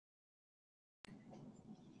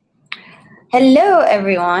Hello,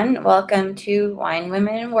 everyone. Welcome to Wine,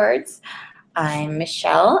 Women, and Words. I'm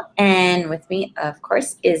Michelle, and with me, of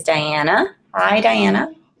course, is Diana. Hi,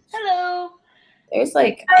 Diana. Hello. There's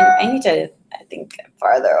I need to, I think, get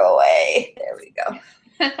farther away. There we go.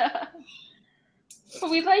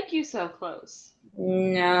 But we like you so close.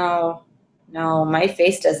 No, my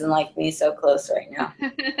face doesn't like me so close right now.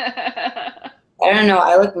 I don't know.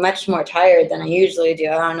 I look much more tired than I usually do.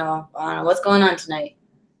 I don't know what's going on tonight.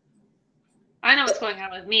 I know what's going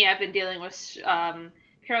on with me. I've been dealing with,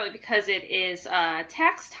 apparently because it is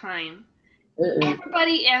tax time,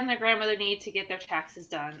 everybody and their grandmother need to get their taxes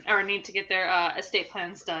done, or need to get their estate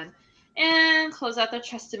plans done, and close out their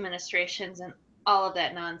trust administrations and all of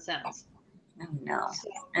that nonsense. Oh, no.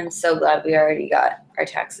 I'm so glad we already got our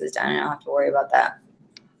taxes done. I don't have to worry about that.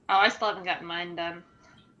 Oh, I still haven't gotten mine done.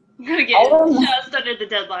 I'm going to get just under the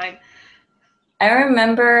deadline. I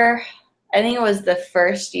remember, I think it was the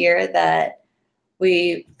first year that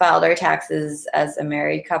we filed our taxes as a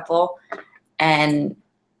married couple, and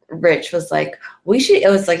Rich was like,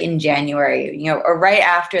 it was like in January, or right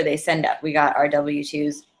after they send up, we got our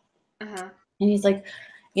W-2s. And he's like,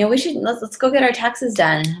 let's go get our taxes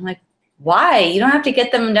done. I'm like, why? You don't have to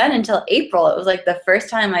get them done until April. It was like the first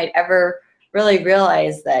time I'd ever really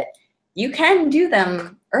realized that you can do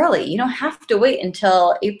them early. You don't have to wait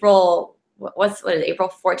until April. What is it,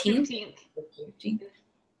 April 14th? 15th.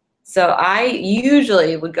 So I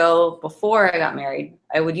usually would go, before I got married,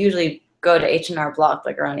 I would usually go to H&R Block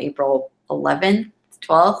like around April 11th,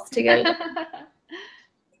 12th to get it.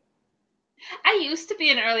 I used to be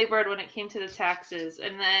an early bird when it came to the taxes,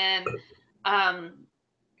 and then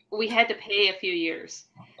we had to pay a few years.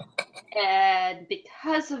 And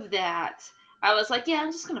because of that, I was like, yeah,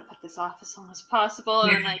 I'm just going to put this off as long as possible.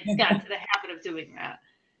 And I got into the habit of doing that.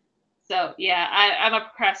 So, yeah, I'm a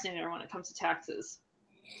procrastinator when it comes to taxes.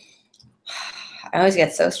 I always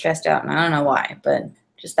get so stressed out, and I don't know why, but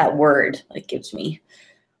just that word gives me,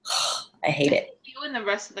 I hate it. You and the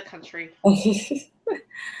rest of the country.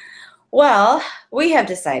 Well, we have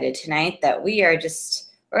decided tonight that we're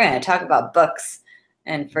going to talk about books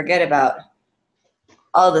and forget about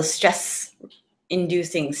all the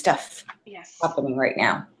stress-inducing stuff happening right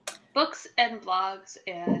now. Books and blogs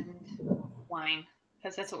and wine,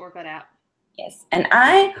 because that's what we're good at. Yes, and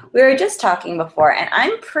we were just talking before, and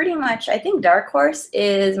I'm pretty much, I think Dark Horse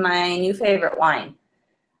is my new favorite wine.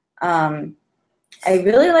 I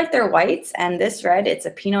really like their whites, and this red, it's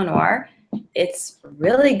a Pinot Noir. It's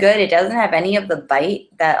really good. It doesn't have any of the bite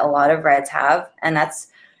that a lot of reds have, and that's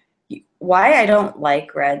why I don't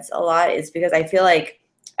like reds a lot, is because I feel like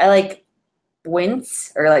I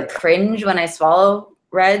wince or cringe when I swallow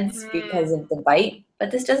reds because of the bite,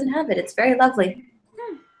 but this doesn't have it. It's very lovely.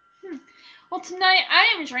 Well, tonight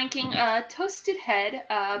I am drinking a Toasted Head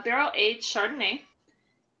barrel-aged Chardonnay.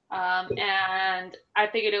 And I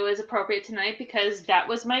figured it was appropriate tonight because that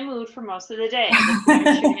was my mood for most of the day.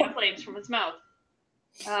 Shooting out flames from its mouth.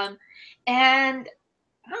 And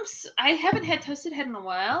I haven't had Toasted Head in a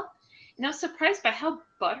while, and I was surprised by how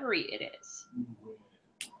buttery it is.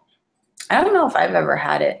 I don't know if I've ever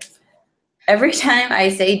had it. Every time I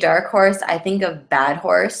say Dark Horse, I think of Bad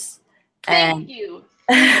Horse. Thank you.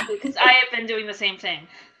 Because I have been doing the same thing.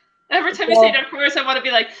 Every time you say Dark Horse, I want to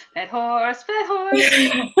be like, Bad Horse, Bad Horse.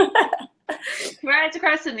 Rides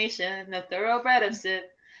across the nation, the thoroughbred of sin.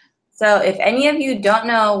 So if any of you don't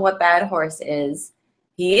know what Bad Horse is,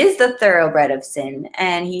 he is the thoroughbred of sin,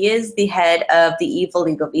 and he is the head of the Evil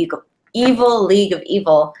League of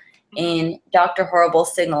Evil in Dr. Horrible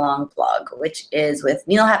Sing-Along blog, which is with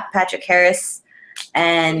Neil Patrick Harris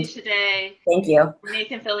and Alicia Day. Thank you.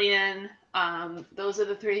 Nathan Fillion. Those are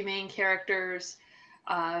the three main characters.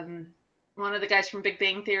 One of the guys from Big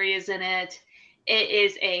Bang Theory is in it. It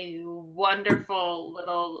is a wonderful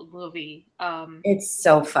little movie. It's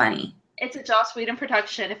so funny. It's a Joss Whedon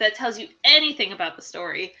production, if that tells you anything about the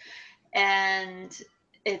story. And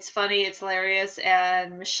it's funny, it's hilarious,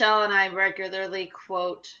 and Michelle and I regularly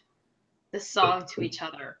quote the song to each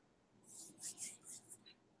other.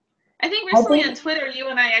 I think recently on Twitter, you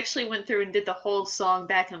and I actually went through and did the whole song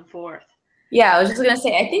back and forth. Yeah, I was just going to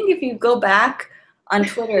say, I think if you go back on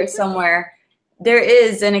Twitter somewhere, there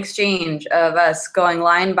is an exchange of us going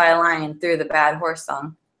line by line through the Bad Horse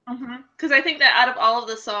song. Because I think that out of all of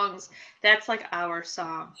the songs, that's like our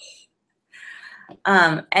song.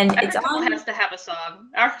 And it's on. Has to have a song.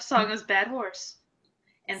 Our song is Bad Horse,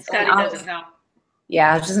 and Scotty doesn't know.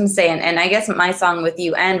 Yeah, I was just gonna say, and I guess my song with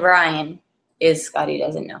you and Ryan is Scotty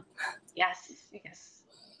Doesn't Know. Yes.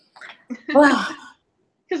 Wow.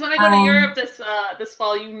 Because when I go to Europe this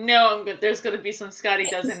fall, there's going to be some Scotty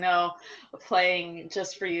Doesn't Know playing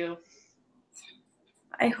just for you.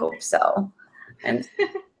 I hope so. I'm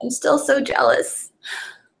still so jealous.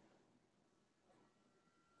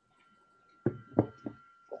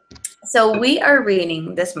 So we are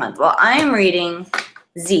reading this month. Well, I'm reading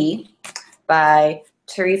Z by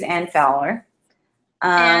Therese Ann Fowler.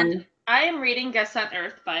 And I am reading Guests on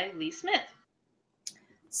Earth by Lee Smith.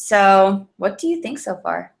 So what do you think so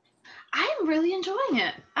far? I'm really enjoying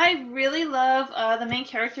it. I really love the main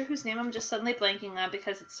character whose name I'm just suddenly blanking on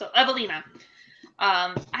because it's so Evelina.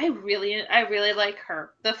 I really like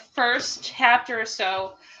her. The first chapter or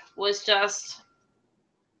so was just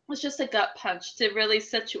a gut punch to really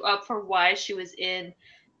set you up for why she was in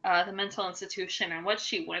the mental institution and what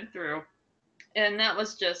she went through, and that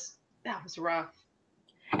was rough.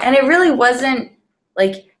 And it really wasn't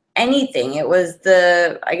like anything. It was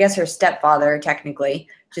I guess her stepfather technically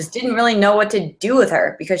just didn't really know what to do with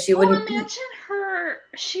her because she wouldn't imagine her.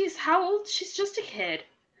 She's how old? She's just a kid.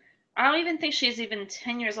 I don't even think she's even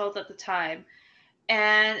 10 years old at the time.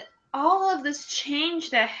 And all of this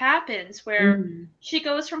change that happens where she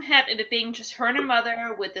goes from having it being just her and her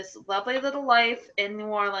mother with this lovely little life in New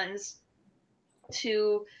Orleans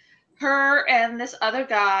to her and this other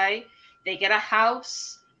guy. They get a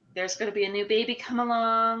house. There's going to be a new baby come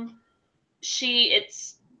along.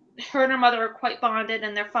 It's her and her mother are quite bonded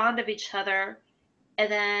and they're fond of each other. And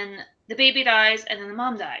then the baby dies and then the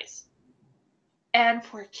mom dies. And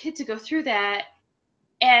for a kid to go through that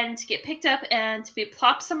and to get picked up and to be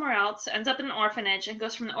plopped somewhere else, ends up in an orphanage and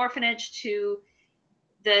goes from the orphanage to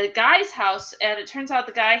the guy's house, and it turns out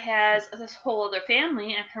the guy has this whole other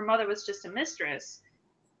family and her mother was just a mistress.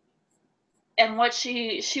 And what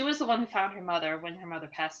she was the one who found her mother when her mother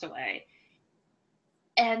passed away.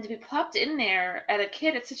 And to be plopped in there at a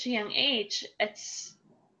kid at such a young age, it's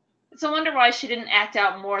a wonder why she didn't act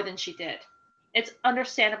out more than she did. It's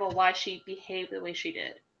understandable why she behaved the way she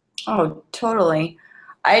did. Oh, totally.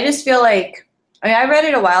 I just feel like, I read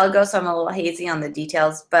it a while ago, so I'm a little hazy on the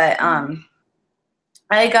details, but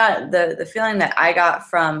I got the feeling that I got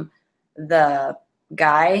from the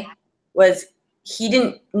guy was he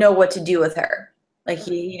didn't know what to do with her. Like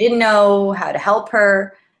he didn't know how to help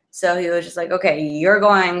her, so he was just like, okay, you're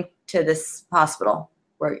going to this hospital.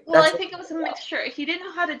 Well, I think it was a mixture. He didn't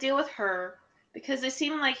know how to deal with her because it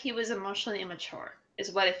seemed like he was emotionally immature,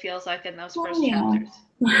 is what it feels like in those first chapters.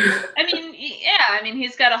 I mean, yeah, I mean,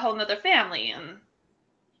 he's got a whole nother family, and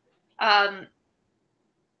I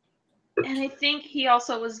think he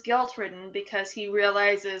also was guilt-ridden because he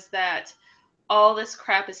realizes that all this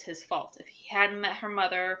crap is his fault. If he hadn't met her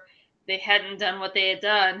mother, they hadn't done what they had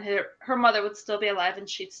done, her mother would still be alive and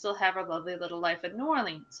she'd still have her lovely little life in New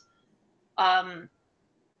Orleans.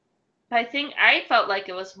 I think I felt like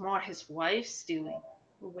it was more his wife's doing,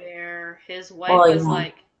 where his wife was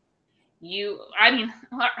like,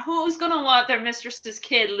 who's going to want their mistress's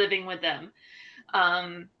kid living with them?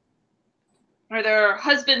 Or their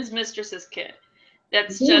husband's mistress's kid.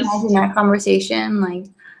 That's Can you imagine that conversation? Like,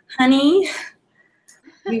 honey,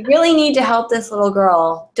 we really need to help this little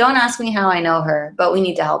girl. Don't ask me how I know her, but we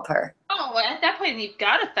need to help her. Oh, at that point, you've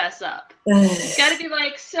got to fess up. You've got to be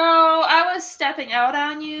like, so I was stepping out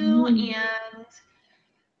on you, and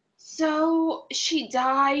so she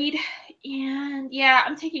died, and yeah,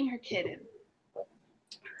 I'm taking her kid in.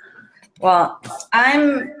 Well,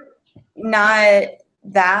 I'm not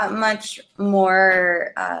that much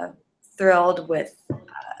more thrilled with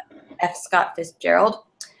F. Scott Fitzgerald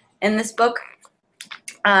in this book.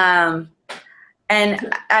 And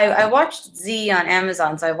I watched Z on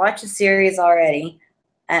Amazon, so I watched the series already,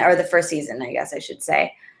 or the first season, I guess I should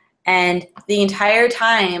say. And the entire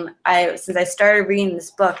time, since I started reading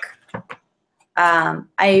this book,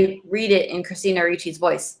 I read it in Christina Ricci's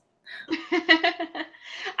voice.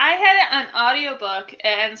 I had it on audiobook,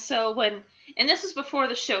 and so and this was before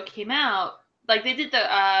the show came out, like they did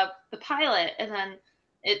the pilot, and then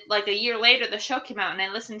it like a year later the show came out, and I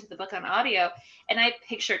listened to the book on audio, and I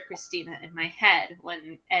pictured Christina in my head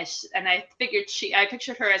and I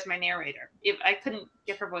pictured her as my narrator. If I couldn't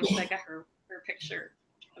get her voice, I got her picture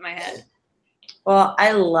in my head. Well,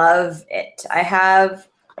 I love it. I have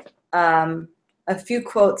a few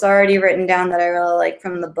quotes already written down that I really like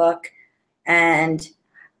from the book, and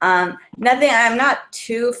nothing. I'm not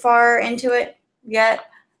too far into it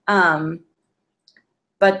yet, but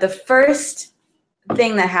the first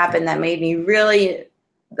thing that happened that made me really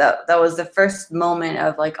that was the first moment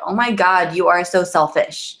of like, oh my God, you are so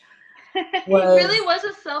selfish. He really was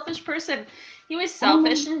a selfish person. He was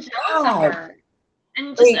selfish and jealous of her,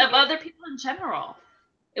 and just of other people in general.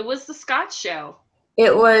 It was the Scott show.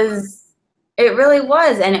 It really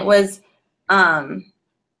was, and it was,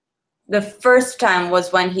 the first time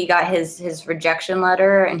was when he got his rejection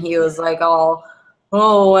letter, and he was like, oh,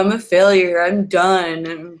 I'm a failure, I'm done.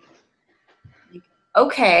 And like,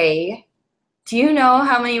 okay, do you know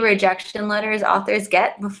how many rejection letters authors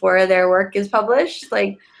get before their work is published?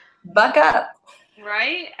 Like, buck up.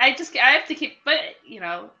 Right? I have to keep, but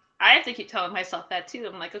I have to keep telling myself that too.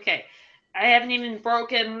 I'm like, okay, I haven't even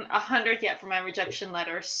broken 100 yet for my rejection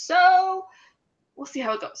letter, so we'll see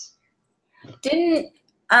how it goes.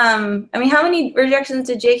 I mean, how many rejections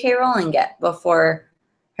did J.K. Rowling get before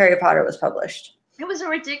Harry Potter was published? It was a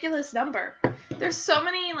ridiculous number. There's so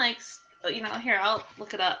many, like, here, I'll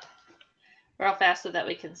look it up real fast so that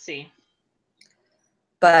we can see.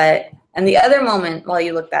 And the other moment while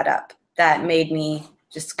you look that up that made me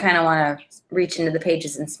just kind of want to reach into the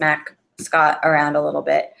pages and smack Scott around a little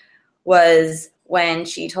bit was when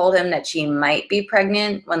she told him that she might be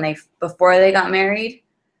pregnant before they got married.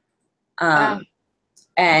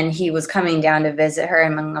 And he was coming down to visit her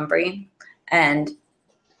in Montgomery, and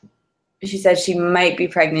she said she might be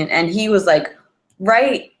pregnant, and he was like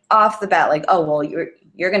right off the bat like, oh, well,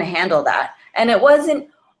 you're going to handle that. And it wasn't,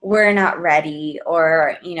 we're not ready,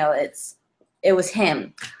 or it was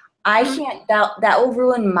him. I can't, that will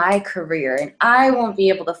ruin my career, and I won't be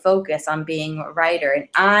able to focus on being a writer, and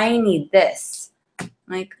I need this. I'm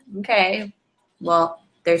like, okay, well,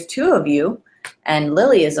 there's two of you, and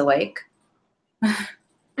Lily is awake.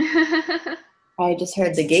 I just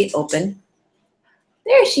heard the gate open.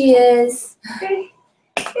 There she is.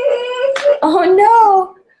 Oh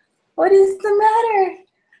no, what is the matter?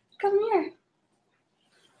 Come here.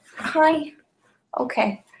 Hi.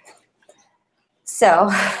 Okay. So.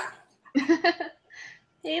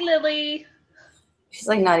 Hey, Lily. She's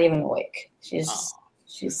like not even awake. She's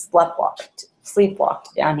sleepwalked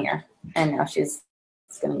down here, and now she's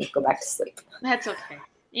gonna go back to sleep. That's okay.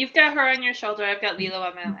 You've got her on your shoulder. I've got Lilo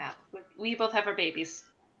on my lap. We both have our babies.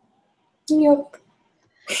 Yep.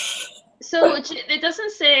 So it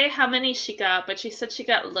doesn't say how many she got, but she said she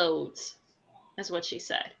got loads, is what she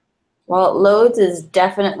said. Well, loads is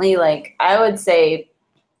definitely, like, I would say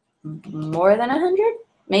more than 100,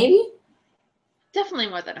 maybe. Definitely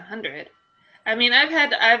more than 100. I mean,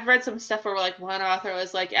 I've read some stuff where like one author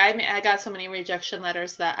was like, I got so many rejection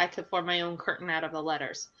letters that I could form my own curtain out of the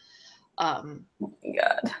letters. Oh my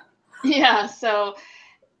God. Yeah. So,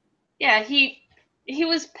 yeah, he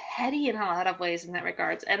was petty in a lot of ways in that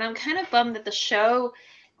regards, and I'm kind of bummed that the show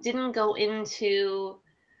didn't go into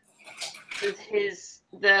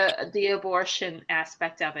the abortion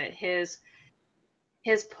aspect of it. His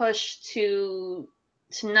push to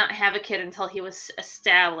not have a kid until he was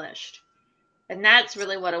established. And that's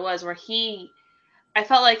really what it was, where I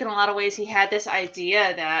felt like in a lot of ways he had this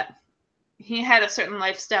idea that he had a certain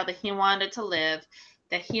lifestyle that he wanted to live,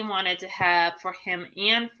 that he wanted to have for him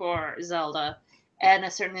and for Zelda, and a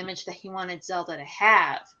certain image that he wanted Zelda to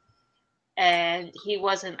have. And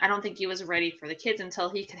I don't think he was ready for the kids until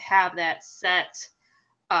he could have that set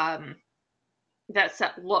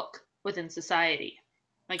look within society.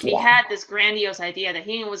 Like, he had this grandiose idea that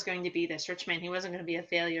he was going to be this rich man. He wasn't going to be a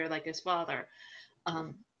failure like his father.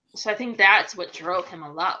 So I think that's what drove him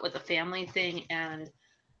a lot with the family thing, and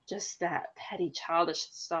just that petty childish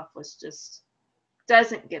stuff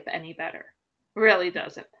doesn't get any better. Really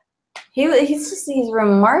doesn't. He's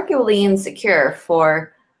remarkably insecure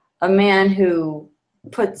for a man who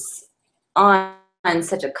puts on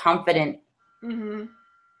such a confident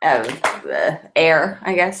air,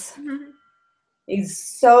 I guess. Mm-hmm.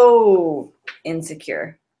 He's so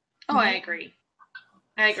insecure. Oh, I agree.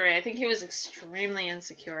 I think he was extremely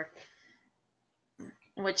insecure,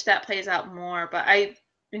 which that plays out more. But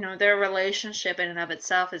their relationship in and of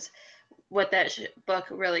itself is what that book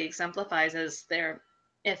really exemplifies.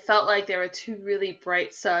 It felt like there were two really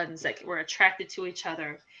bright suns that were attracted to each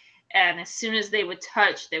other, and as soon as they would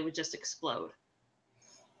touch, they would just explode.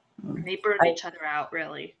 And they burned each other out,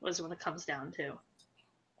 really, was what it comes down to.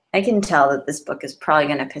 I can tell that this book is probably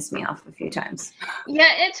going to piss me off a few times. Yeah,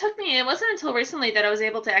 it wasn't until recently that I was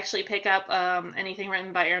able to actually pick up anything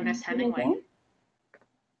written by Ernest Hemingway.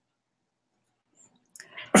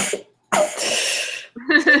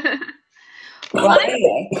 Well,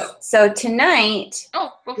 anyway, so tonight...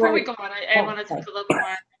 Oh, before we go on, I want to talk a little bit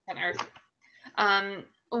more on Earth.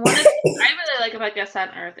 One of the things I really like about Guest on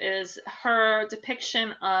Earth is her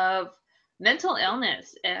depiction of mental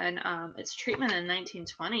illness and its treatment in the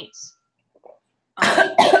 1920s.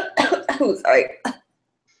 Oh, sorry.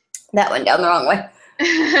 That went down the wrong way.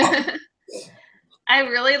 I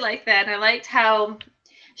really like that. I liked how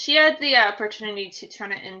she had the opportunity to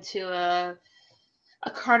turn it into a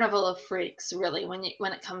carnival of freaks, really, when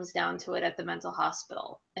it comes down to it at the mental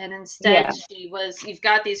hospital. And instead, Yeah. you've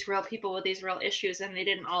got these real people with these real issues, and they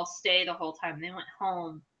didn't all stay the whole time. They went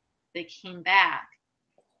home, they came back,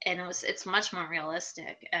 and it's much more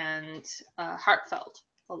realistic and heartfelt.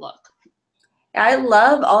 The look. I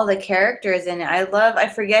love all the characters in it. I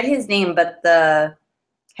forget his name, but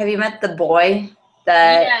have you met the boy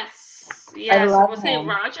that Yes, I yes. love Was it him.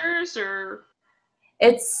 Rogers or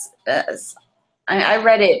It's, I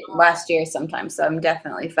read it last year sometime, so I'm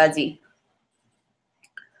definitely fuzzy.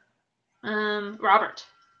 Robert?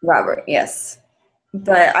 Robert, yes.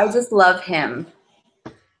 But I just love him.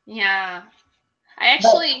 Yeah, I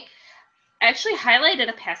But actually highlighted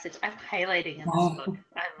a passage. I'm highlighting in this book.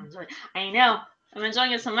 I know. I'm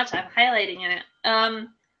enjoying it so much. I'm highlighting in it.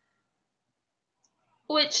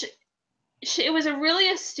 Which it was a really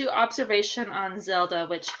astute observation on Zelda,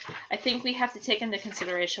 which I think we have to take into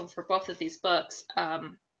consideration for both of these books.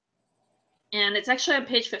 And it's actually on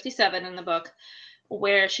page 57 in the book,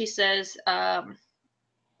 where she says,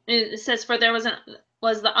 it says, "For there was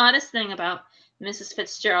the honest thing about Mrs.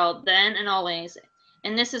 Fitzgerald then and always,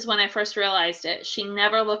 and this is when I first realized it. She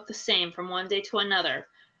never looked the same from one day to another.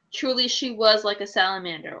 Truly, she was like a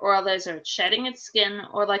salamander or a lizard, shedding its skin,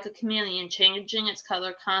 or like a chameleon, changing its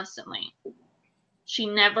color constantly. She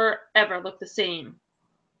never ever looked the same."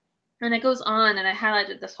 And it goes on, and I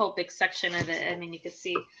highlighted this whole big section of it. I mean, you could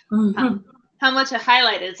see how, Mhm. how much I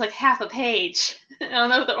highlighted. It's like half a page. I don't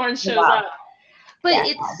know if the orange shows Wow. up. But Yeah,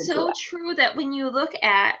 it's I can see so that. true that when you look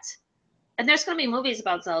at, and there's going to be movies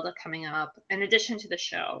about Zelda coming up in addition to the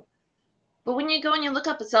show. But when you go and you look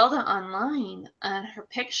up Zelda online and her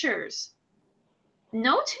pictures,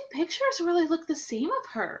 no two pictures really look the same of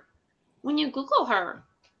her when you Google her.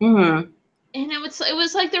 Hmm. And it was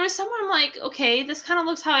like there was someone like, okay, this kind of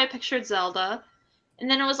looks how I pictured Zelda. And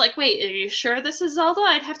then it was like, wait, are you sure this is Zelda?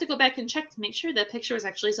 I'd have to go back and check to make sure that picture was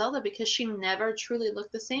actually Zelda because she never truly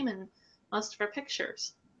looked the same in most of her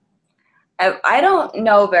pictures. I don't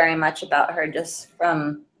know very much about her just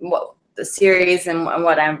from what the series and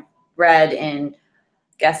what I've read in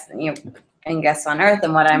Guests on Earth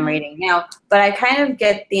and what I'm Mm-hmm. reading now. But I kind of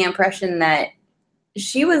get the impression that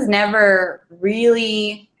she was never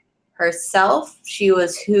really herself. She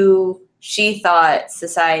was who she thought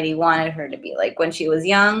society wanted her to be. Like when she was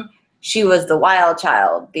young, she was the wild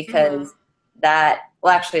child Mm-hmm. because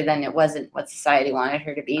well, actually, then it wasn't what society wanted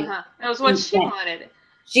her to be. Uh-huh. It was what she wanted.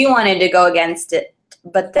 She wanted to go against it,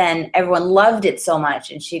 but then everyone loved it so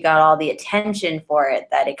much and she got all the attention for it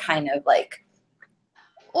that it kind of like,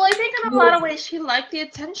 Well, I think in a lot of ways she liked the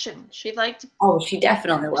attention. oh, she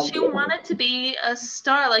definitely loved She the wanted to attention. be a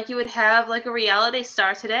star like you would have like a reality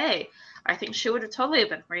star today. I think she would have totally have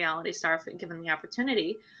been a reality star if given the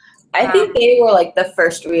opportunity. I think Um, they were like the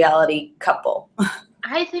first reality couple,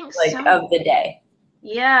 I think like so. of the day.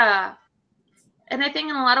 Yeah. And I think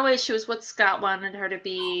in a lot of ways she was what Scott wanted her to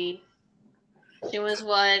be. She was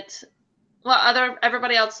what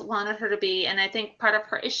everybody else wanted her to be, and I think part of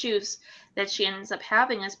her issues that she ends up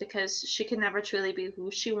having is because she could never truly be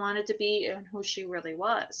who she wanted to be and who she really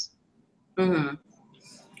was. Hmm.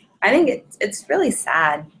 I think it's really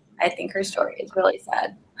sad. I think her story is really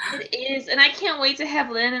sad. It is, and I can't wait to have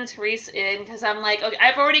Lynn and Therese in because I'm like, okay,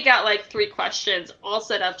 I've already got like 3 questions all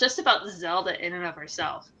set up just about Zelda in and of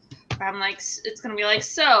herself. I'm like, it's gonna be like,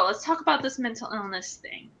 so let's talk about this mental illness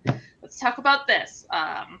thing. Let's talk about this,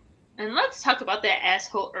 and let's talk about that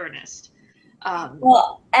asshole Ernest. Um,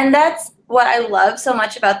 Well, and that's what I love so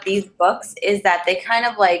much about these books is that they kind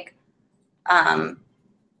of like um,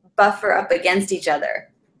 buffer up against each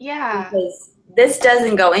other yeah, because this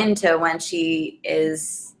doesn't go into when she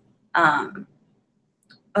is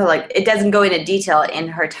or like it doesn't go into detail in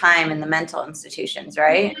her time in the mental institutions,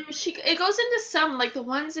 right? no, it goes into some like the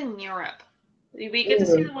ones in Europe. We get to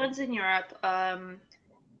see the Mhm. ones in Europe.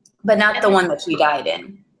 But not And the one that she died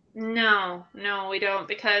in. no, we don't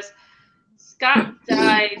because Scott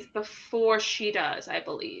dies before she does, I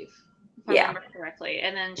believe, if I Yeah. remember correctly.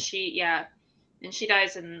 And then she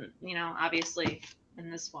dies in, obviously in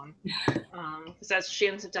this one, because that's she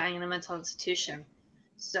ends up dying in a mental institution.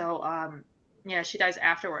 So, yeah, she dies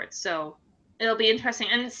afterwards. So it'll be interesting,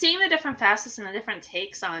 and seeing the different facets and the different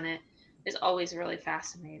takes on it is always really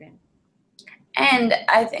fascinating. And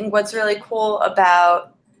I think what's really cool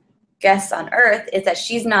about Guests on Earth is that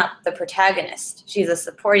she's not the protagonist. She's a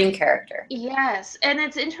supporting character. Yes, and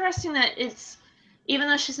it's interesting that it's even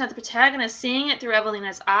though she's not the protagonist, seeing it through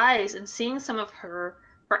Evelina's eyes and seeing some of her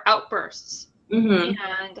outbursts Hmm.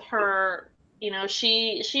 and her,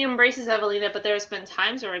 she embraces Evelina, but there's been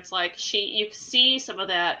times where it's like you see some of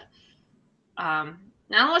that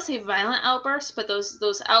I don't want to say violent outbursts, but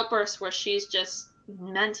those outbursts where she's just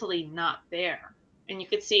mentally not there, and you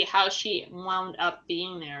could see how she wound up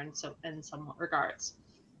being there in some regards.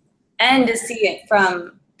 And to see it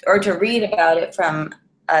from, or to read about it from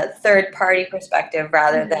a third party perspective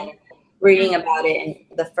rather than reading about it in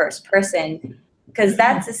the first person, because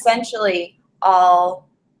that's essentially all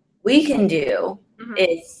we can do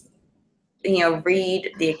is, you know,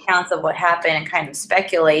 read the accounts of what happened and kind of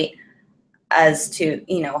speculate as to,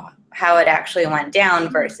 you know, how it actually went down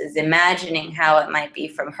versus imagining how it might be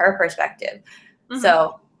from her perspective.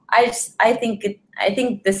 So I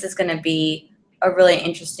think this is going to be a really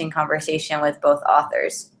interesting conversation with both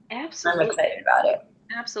authors. Absolutely. I'm excited about it.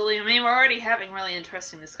 Absolutely. I mean, we're already having really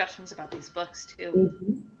interesting discussions about these books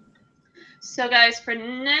too. So guys, for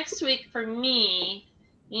next week, for me,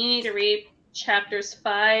 you need to read chapters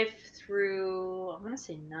 5 through, I'm going to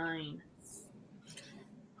say 9.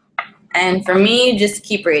 And for me, just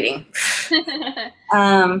keep reading.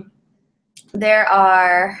 There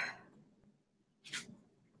are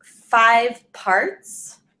 5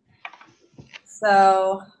 parts.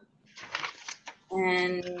 So,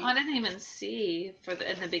 and I didn't even see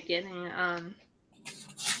in the beginning. I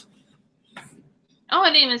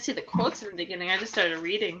didn't even see the quotes in the beginning. I just started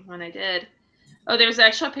reading when I did. Oh, there's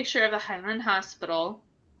actually a picture of the Highland Hospital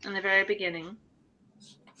in the very beginning.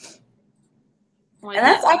 And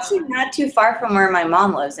that's actually not too far from where my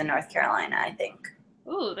mom lives in North Carolina, I think.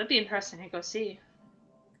 Ooh, that'd be interesting to go see.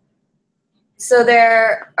 So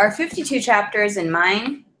there are 52 chapters in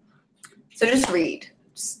mine. So just read.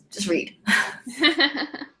 Just read.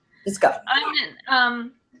 Just go.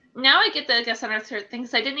 Now I get the guess on Earth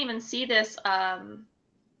things. I didn't even see this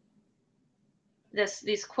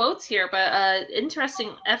these quotes here, but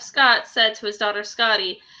interesting. F. Scott said to his daughter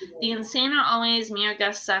Scotty, "The insane are always mere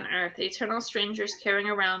guests on Earth, eternal strangers carrying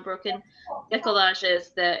around broken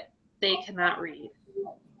decalages that they cannot read."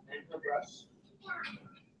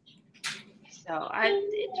 So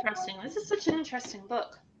interesting. This is such an interesting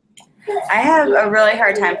book. I have a really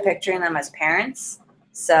hard time picturing them as parents,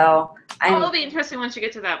 so it'll be interesting once you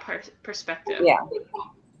get to that perspective. Yeah.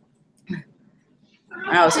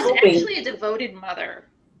 She's actually a devoted mother.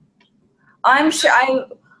 I'm sure.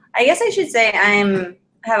 I guess I should say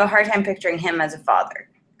have a hard time picturing him as a father,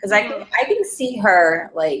 because I can see her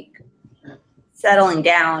like settling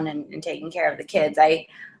down and taking care of the kids. I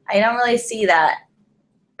don't really see that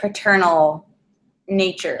paternal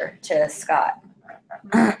nature to Scott.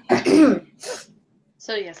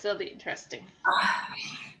 So yes, it'll be interesting.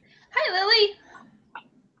 Hi, Lily.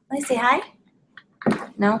 Let me say hi.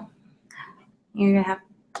 No, you're gonna have.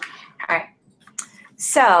 All right.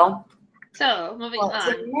 So moving on.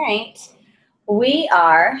 Tonight we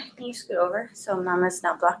are. Can you scoot over so Mama's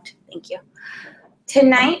not blocked? Thank you.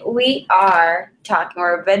 Tonight we are talking.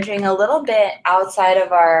 We're venturing a little bit outside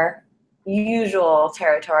of our usual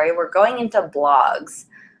territory. We're going into blogs.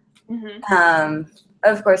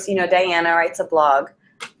 Of course, you know, Diana writes a blog,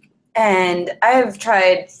 and I've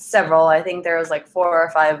tried several. I think there was like 4 or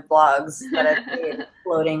 5 blogs that I've been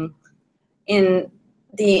floating in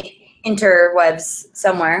the interwebs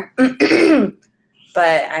somewhere,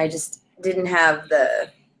 but I just didn't have the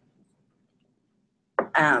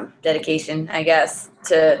dedication, I guess,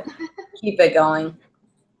 to keep it going.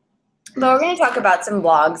 But we're going to talk about some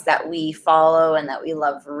blogs that we follow and that we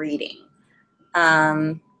love reading.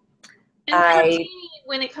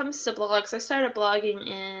 When it comes to blogs, I started blogging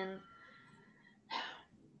in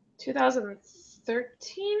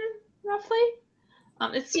 2013, roughly.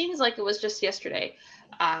 It seems like it was just yesterday,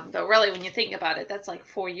 but really, when you think about it, that's like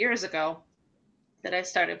 4 years ago that I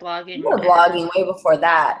started blogging. You were blogging way before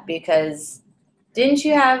that, because didn't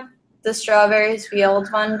you have the Strawberries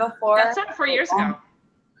Fields one before? That's not 4 years ago.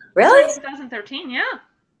 Really? 2013, yeah.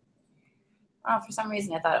 Oh, for some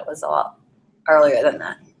reason I thought it was a lot earlier than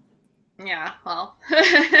that. Yeah, well,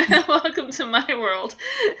 welcome to my world.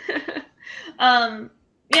 Yeah,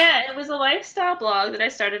 it was a lifestyle blog that I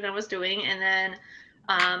started and was doing, and then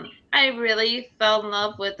I really fell in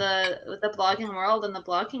love with the blogging world and the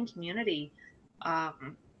blogging community.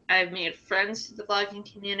 I've made friends through the blogging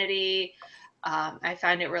community. I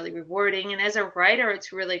find it really rewarding, and as a writer,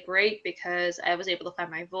 it's really great because I was able to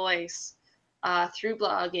find my voice through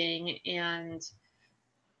blogging and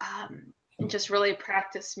just really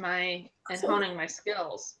practice and honing my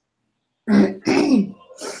skills. Yeah,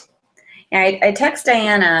 I text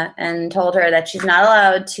Diana and told her that she's not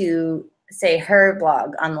allowed to say her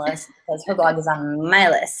blog on the list because her blog is on my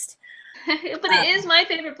list. But it is my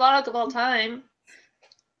favorite blog of all time.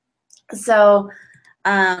 So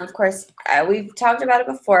Of course, we've talked about it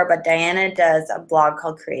before, but Diana does a blog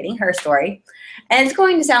called Creating Her Story. And it's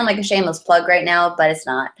going to sound like a shameless plug right now, but it's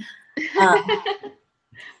not.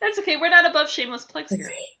 That's okay. We're not above shameless plugs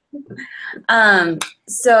here.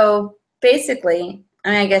 So basically, I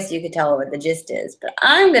mean, I guess you could tell what the gist is, but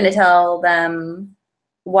I'm going to tell them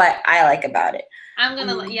what I like about it. I'm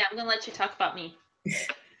gonna let you talk about me.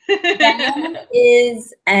 Diana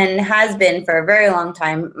is and has been for a very long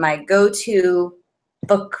time my go-to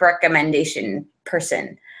book recommendation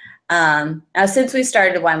person. Now, since we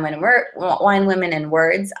started Wine Women and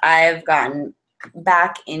Words, I've gotten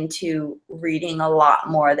back into reading a lot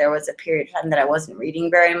more. There was a period of time that I wasn't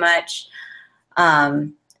reading very much.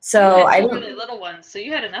 So I had really little ones, so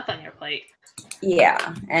you had enough on your plate.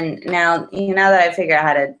 Yeah, and now that I figure out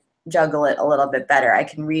how to juggle it a little bit better, I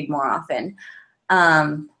can read more often.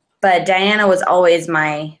 But Diana was always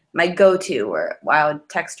my go-to, where I would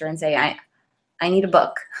text her and say, I need a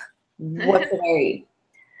book. What can I read?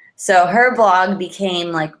 So her blog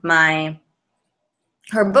became like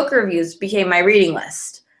her book reviews became my reading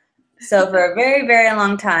list. So for a very, very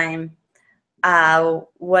long time,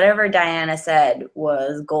 whatever Diana said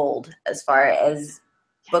was gold as far as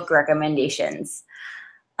book recommendations.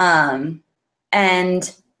 And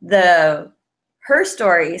her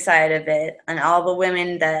story side of it and all the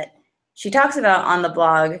women that she talks about on the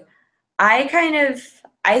blog, I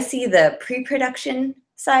see the pre-production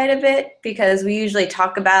side of it, because we usually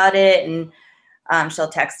talk about it and she'll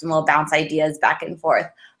text and we'll bounce ideas back and forth.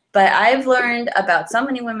 But I've learned about so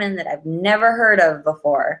many women that I've never heard of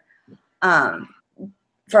before from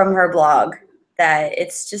her blog, that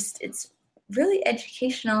it's really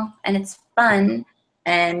educational and it's fun,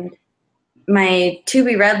 and my to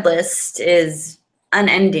be read list is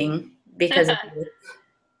unending because of you.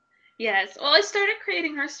 Yes. Well, I started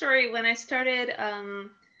Creating Her Story when I started.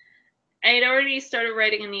 I had already started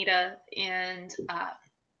writing Anita, and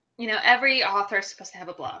every author is supposed to have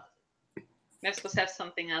a blog. They're supposed to have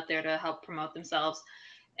something out there to help promote themselves,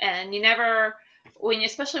 and you never,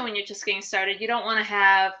 especially when you're just getting started, you don't want to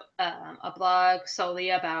have a blog solely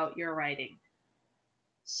about your writing.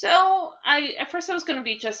 So at first I was going to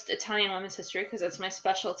be just Italian women's history because that's my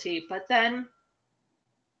specialty, but then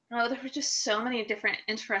there were just so many different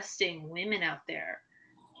interesting women out there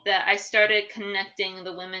that I started connecting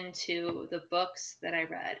the women to the books that I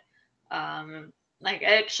read. Like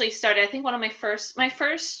I actually started, I think one of my first bio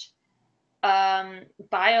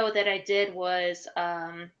that I did was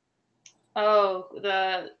the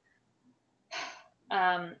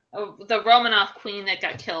Romanov queen that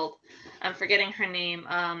got killed. I'm forgetting her name.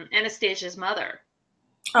 Anastasia's mother.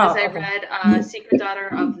 Because I read Secret Daughter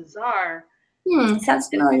of the Tsar. Sounds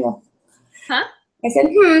familiar. Huh? I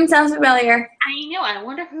said, sounds familiar. I know. I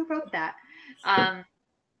wonder who wrote that.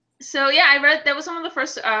 So yeah, I read, that was one of the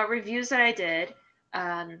first reviews that I did.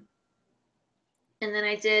 And then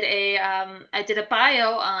I did a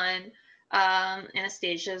bio on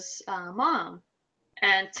Anastasia's mom,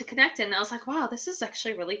 and to connect it. And I was like, wow, this is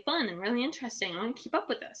actually really fun and really interesting. I want to keep up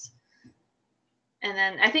with this. And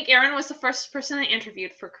then I think Erin was the first person I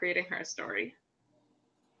interviewed for Creating Her Story.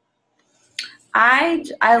 I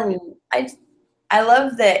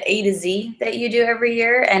love the A to Z that you do every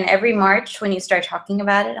year, and every March when you start talking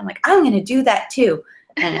about it, I'm like, I'm going to do that too,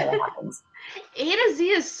 and it never happens. A to Z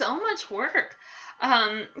is so much work,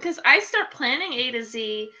 because I start planning A to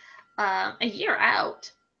Z a year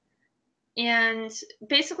out. And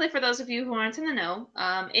basically, for those of you who aren't in the know,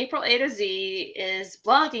 April A to Z is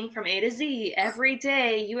blogging from A to Z. Every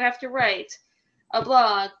day you have to write a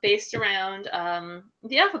blog based around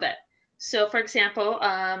the alphabet. So, for example,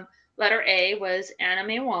 letter A was Anna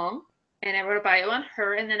May Wong, and I wrote a bio on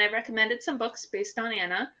her, and then I recommended some books based on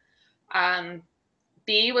Anna.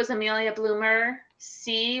 B was Amelia Bloomer.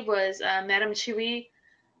 C was Madame Chewy.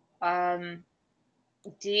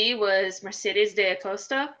 D was Mercedes de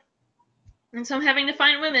Acosta. And so I'm having to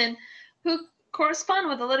find women who correspond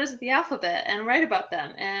with the letters of the alphabet and write about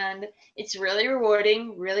them. And it's really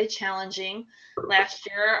rewarding, really challenging. Last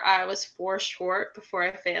year, I was 4 short before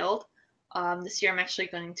I failed. This year, I'm actually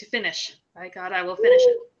going to finish. By God, I will finish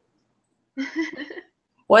it.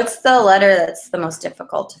 What's the letter that's the most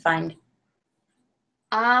difficult to find?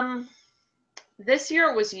 This year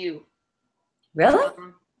it was U. Really?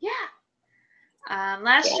 Yeah.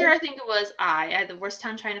 Last year, I think it was I. I had the worst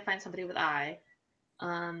time trying to find somebody with I.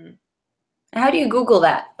 How do you Google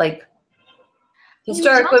that? Like,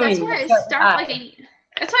 historic women. That's why I start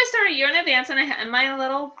that's why I start a year in advance, and in my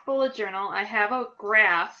little bullet journal, I have a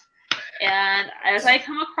graph, and as I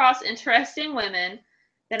come across interesting women,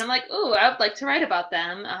 then I'm like, ooh, I would like to write about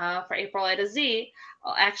them for April A to Z.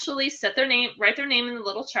 I'll actually write their name in the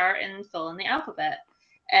little chart and fill in the alphabet.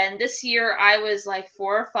 And this year I was like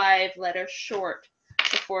 4 or 5 letters short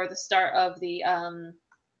before the start of April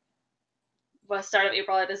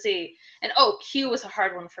A to Z. And Q was a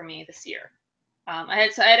hard one for me this year. I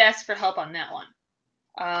had asked for help on that one.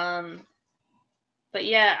 But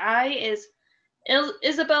yeah, I is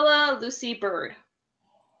Isabella Lucy Bird.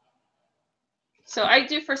 So I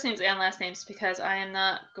do first names and last names because I am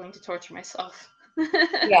not going to torture myself.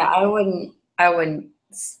 Yeah, I wouldn't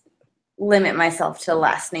limit myself to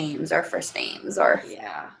last names or first names or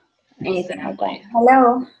anything like that.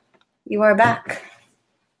 Hello, you are back.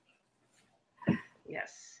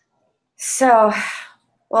 Yes. So,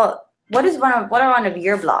 well, what are one of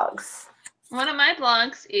your blogs? One of my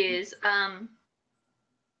blogs is I'm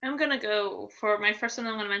gonna go for my first one.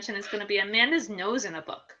 I'm gonna mention is gonna be Amanda's Nose in a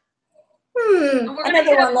Book.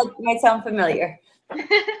 Another one that might sound familiar.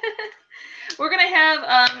 We're going to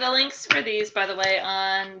have the links for these, by the way,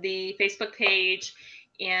 on the Facebook page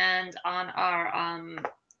and on our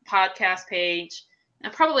podcast page.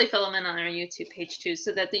 I'll probably fill them in on our YouTube page too,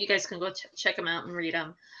 so that you guys can go check them out and read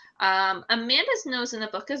them. Amanda's Nose in a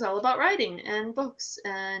Book is all about writing and books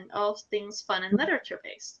and all things fun and literature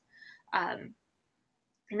based.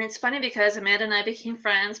 And it's funny because Amanda and I became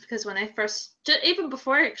friends because when I first, even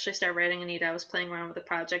before I actually started writing Anita, I was playing around with the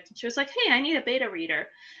project and she was like, hey, I need a beta reader.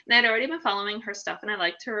 And I'd already been following her stuff and I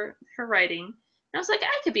liked her writing. And I was like,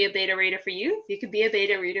 I could be a beta reader for you. You could be a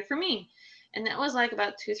beta reader for me. And that was like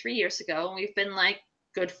about 2-3 years ago. And we've been like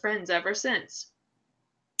good friends ever since.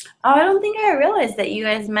 Oh, I don't think I realized that you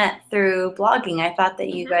guys met through blogging. I thought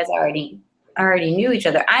that you guys already knew each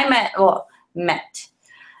other. I met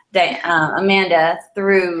Amanda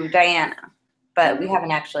through Diana, but we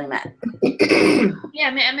haven't actually met. Yeah,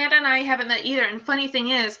 Amanda and I haven't met either. And funny thing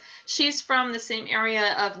is, she's from the same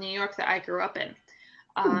area of New York that I grew up in.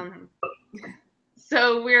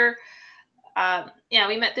 So we're,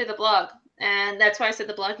 we met through the blog. And that's why I said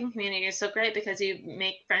the blogging community is so great because you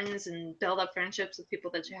make friends and build up friendships with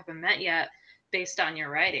people that you haven't met yet based on your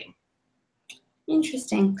writing.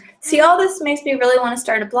 Interesting. See, all this makes me really want to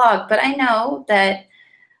start a blog, but I know that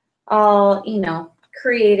I'll,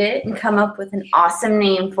 create it and come up with an awesome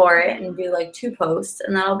name for it and do like 2 posts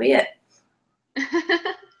and that'll be it.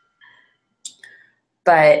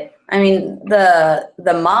 But I mean, the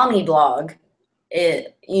mommy blog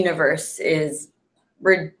universe is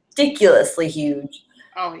ridiculously huge.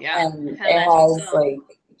 Oh yeah. And it has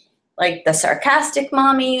like the sarcastic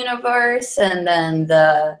mommy universe and then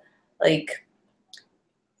the like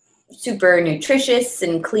super nutritious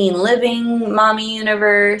and clean living mommy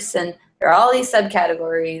universe, and there are all these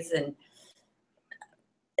subcategories, and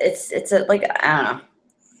it's like, I don't know.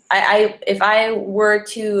 If I were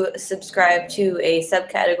to subscribe to a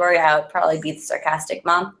subcategory, I would probably be the sarcastic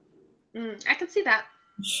mom. I can see that.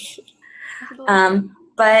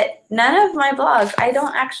 But none of my blogs, I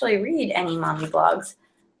don't actually read any mommy blogs.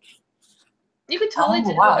 You could totally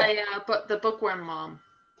do the Bookworm Mom.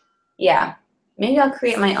 Yeah. Maybe I'll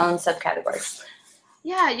create my own subcategories.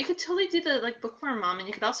 Yeah, you could totally do the Bookworm Mom, and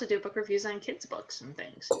you could also do book reviews on kids' books and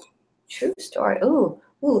things. True story. Ooh,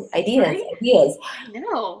 ideas, right? Ideas. I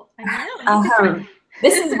know.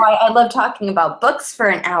 This is why I love talking about books for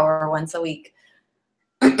an hour once a week.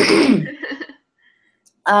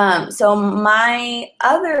 So my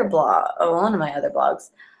other blog, one of my other blogs,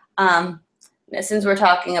 since we're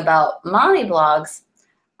talking about mommy blogs,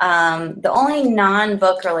 the only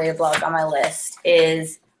non-book related blog on my list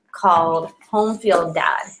is called Home Field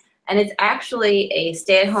Dad. And it's actually a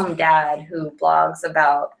stay-at-home dad who blogs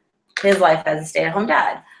about his life as a stay-at-home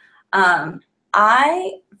dad.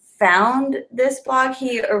 I found this blog.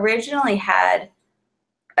 He originally had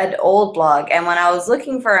an old blog, and when I was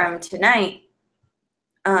looking for him tonight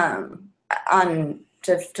to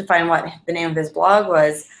find what the name of his blog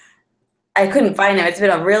was, I couldn't find him. It's been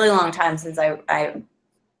a really long time since I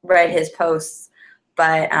read his posts,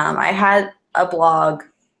 but I had a blog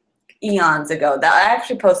eons ago that I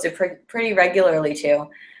actually posted pretty regularly to,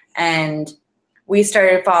 and we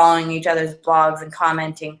started following each other's blogs and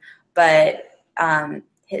commenting, but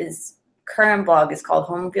his current blog is called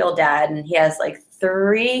Home Field Dad, and he has like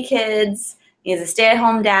 3 kids. He's a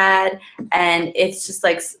stay-at-home dad, and it's just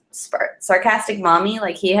like sarcastic mommy.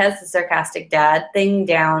 Like, he has the sarcastic dad thing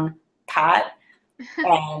down pat,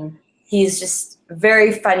 and he's just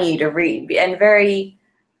very funny to read and very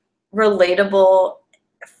relatable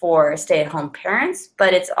for stay-at-home parents,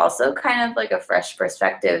 but it's also kind of like a fresh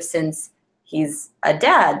perspective since he's a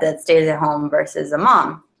dad that stays at home versus a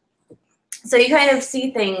mom. So you kind of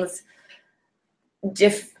see things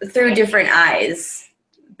through different eyes,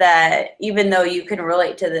 that even though you can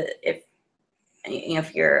relate to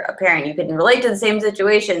if you're a parent, you can relate to the same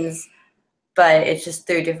situations, but it's just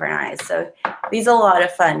through different eyes. So these are a lot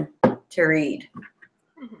of fun to read.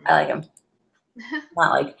 I like him.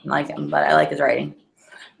 Not like him, but I like his writing.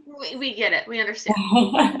 We get it. We understand.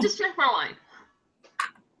 Just drink more wine.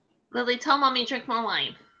 Lily, tell mommy drink more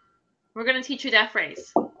wine. We're going to teach you that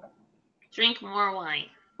phrase. Drink more wine.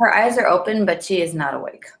 Her eyes are open, but she is not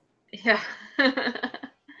awake. Yeah.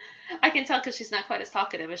 I can tell because she's not quite as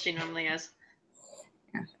talkative as she normally is.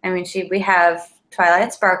 Yeah. I mean, we have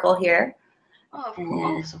Twilight Sparkle here.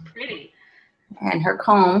 Oh, so pretty. And her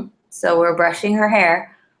comb, so we're brushing her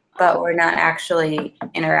hair, but we're not actually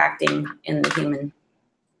interacting in the human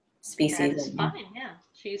species. That's fine, yeah.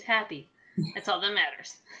 She's happy. That's all that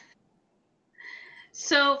matters.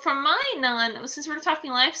 So for my since we're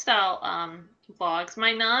talking lifestyle vlogs,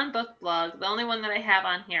 my non-book blog, the only one that I have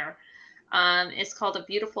on here, is called A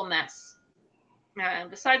Beautiful Mess.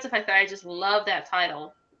 Besides the fact that I just love that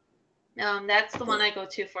title, that's the one I go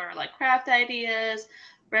to for like craft ideas,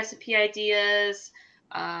 recipe ideas.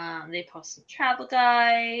 They post some travel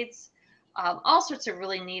guides, all sorts of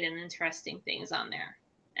really neat and interesting things on there.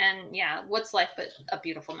 And yeah, what's life but a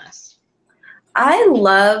beautiful mess? I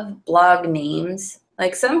love blog names.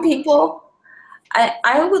 Like some people,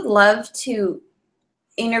 I would love to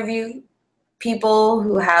interview people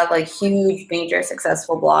who have like huge, major,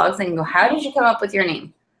 successful blogs and go, how did you come up with your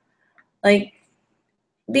name? Like,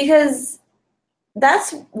 because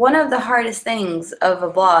that's one of the hardest things of a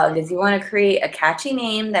blog is you want to create a catchy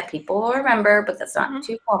name that people will remember, but that's not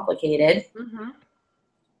too complicated.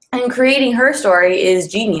 And creating her story is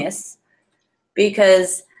genius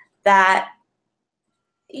because that,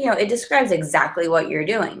 it describes exactly what you're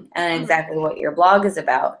doing and exactly what your blog is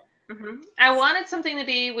about. I wanted something to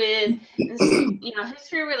be with,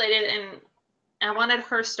 history related, and I wanted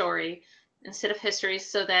her story instead of history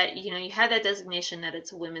so that, you had that designation that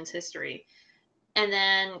it's a women's history. And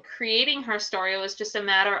then creating her story was just a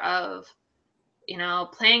matter of,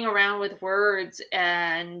 playing around with words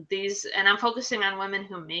and I'm focusing on women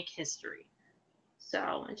who make history.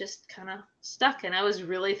 So it just kind of stuck, and I was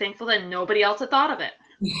really thankful that nobody else had thought of it.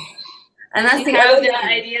 And that's the other that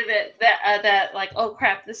idea that like, oh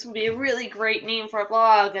crap, this would be a really great name for a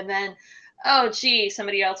blog, and then, oh gee,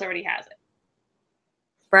 somebody else already has it.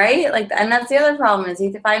 Right? Like, and that's the other problem is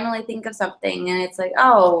you finally think of something, and it's like,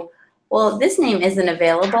 oh, well, this name isn't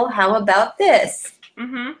available. How about this?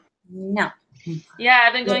 No. Yeah,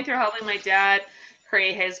 I've been going through helping my dad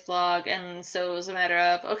create his blog, and so it was a matter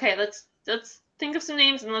of, okay, let's think of some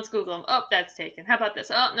names and let's Google them. Oh, that's taken. How about this?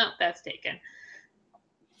 Oh, no, that's taken.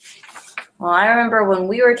 Well, I remember when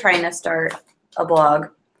we were trying to start a blog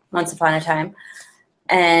once upon a time,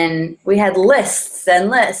 and we had lists and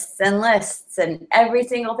lists and lists, and every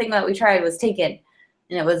single thing that we tried was taken,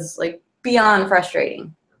 and it was like beyond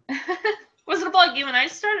frustrating. Was it a blog you and I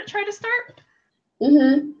tried to start?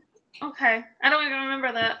 Okay, I don't even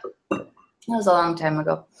remember that. That was a long time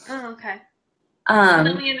ago. Oh, okay. And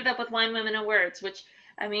then we ended up with Wine, Women, and Words, which,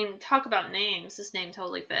 I mean, talk about names. This name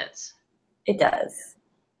totally fits. It does.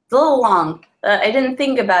 It's a little long. I didn't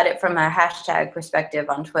think about it from a hashtag perspective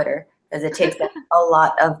on Twitter, because it takes up a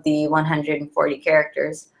lot of the 140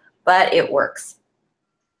 characters, but it works.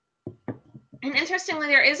 And interestingly,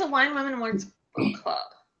 there is a Wine, Women, and Words book club.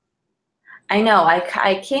 I know.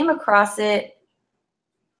 I came across it,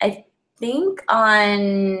 I think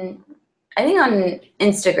on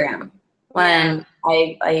Instagram when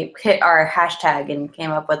I hit our hashtag and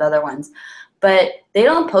came up with other ones. But they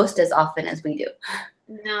don't post as often as we do.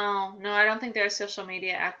 No, I don't think they're social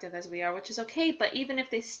media active as we are, which is okay. But even if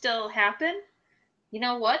they still happen, you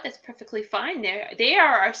know what? That's perfectly fine. They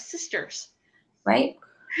are our sisters. Right?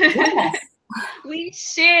 Yes. We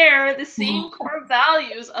share the same core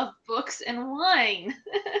values of books and wine.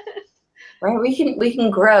 Right? We can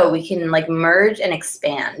grow. We can like merge and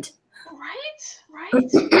expand. Right.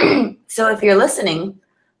 So if you're listening,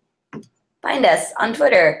 find us on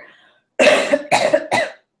Twitter.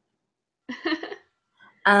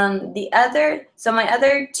 My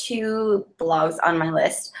other two blogs on my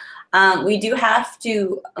list, we do have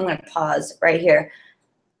to, I'm going to pause right here.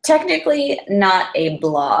 Technically not a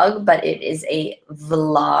blog, but it is a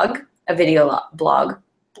vlog, a video blog.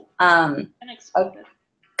 A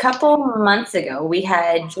couple months ago, we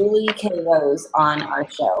had Julie K. Rose on our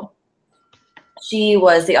show. She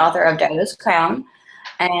was the author of Dido's Crown,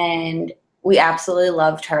 and we absolutely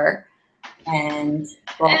loved her. And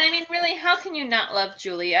I mean, really, how can you not love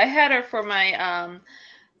Julie? I had her for my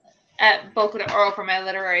at Boca de Oro for my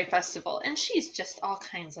literary festival, and she's just all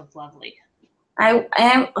kinds of lovely.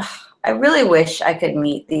 I really wish I could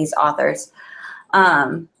meet these authors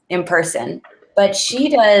in person, but she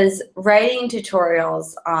does writing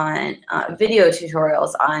tutorials on video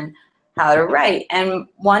tutorials on how to write. And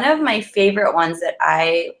one of my favorite ones that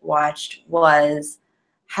I watched was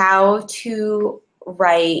how to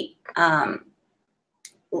write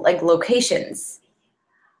like locations.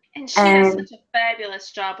 And she does And such a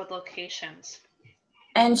fabulous job with locations.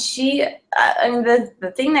 and she, I mean,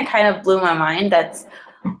 the thing that kind of blew my mind, that's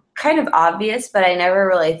kind of obvious, but I never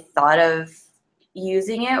really thought of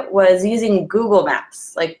using it, was using Google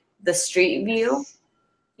Maps, like the street view,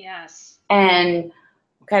 Yes. and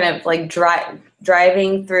kind of like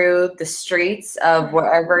driving through the streets of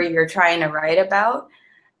wherever you're trying to write about.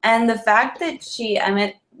 And the fact that I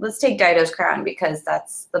mean, let's take Dido's Crown because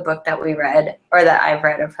that's the book that we read, or that I've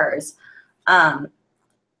read of hers.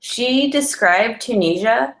 She described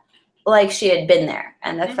Tunisia like she had been there.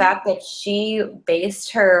 And the fact that she based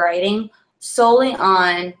her writing solely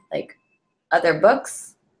on like other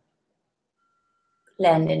books.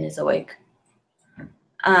 Landon is awake.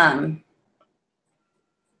 The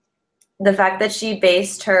fact that she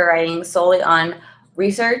based her writing solely on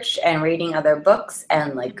research and reading other books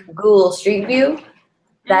and like Google Street View,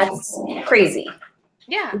 that's crazy.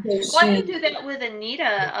 Yeah. Well, I do that with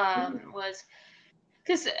Anita was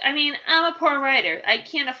because, I mean, I'm a poor writer. I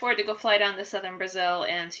can't afford to go fly down to southern Brazil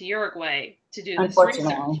and to Uruguay to do this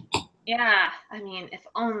research. Yeah, I mean, if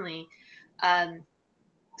only.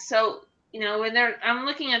 So, when I'm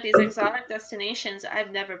looking at these exotic destinations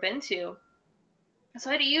I've never been to. So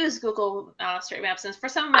I had to use Google Street Maps, and for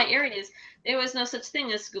some of my areas, there was no such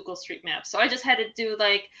thing as Google Street Maps. So I just had to do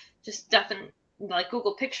just stuff in like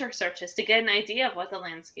Google picture searches to get an idea of what the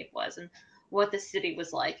landscape was and what the city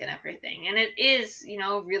was like and everything. And it is,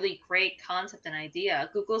 a really great concept and idea.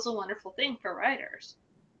 Google's a wonderful thing for writers.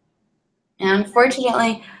 And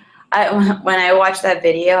unfortunately, when I watched that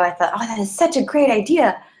video, I thought, oh, that is such a great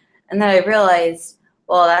idea. And then I realized,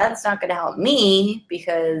 well, that's not going to help me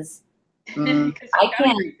because I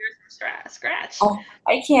can't. Scratch.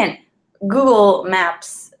 I can't Google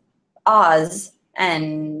Maps Oz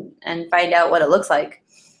and find out what it looks like.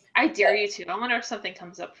 I dare you to. I wonder if something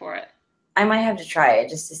comes up for it. I might have to try it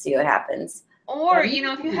just to see what happens. Or, if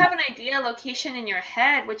you have an idea location in your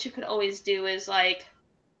head, what you could always do is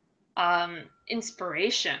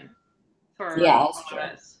inspiration for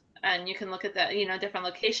us. And you can look at that, different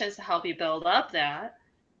locations to help you build up that.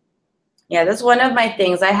 Yeah, that's one of my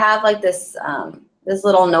things. I have like this this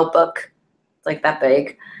little notebook, it's like that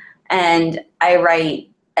big, and I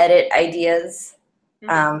write edit ideas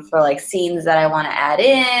for like scenes that I want to add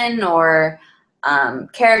in, or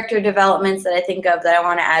character developments that I think of that I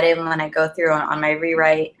want to add in when I go through on my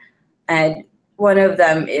rewrite. And one of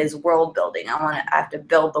them is world building. I have to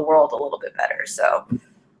build the world a little bit better, so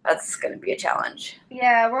that's going to be a challenge.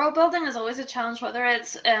 Yeah, world building is always a challenge, whether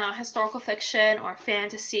it's historical fiction or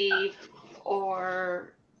fantasy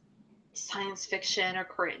or science fiction or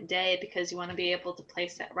current day, because you want to be able to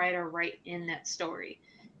place that writer right in that story,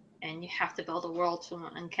 and you have to build a world to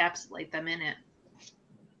encapsulate them in it.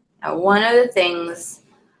 Now, one of the things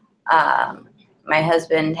my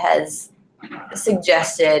husband has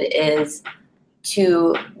suggested is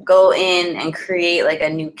to go in and create like a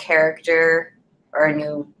new character or a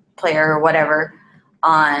new player or whatever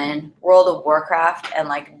on World of Warcraft and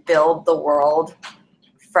like build the world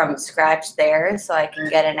from scratch there, so I can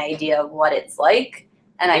get an idea of what it's like.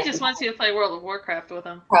 And he just wants you to play World of Warcraft with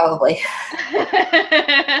him. Probably.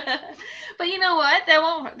 But you know what?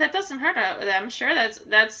 That doesn't hurt. I'm sure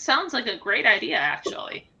that sounds like a great idea,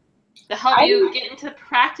 actually, to help you get into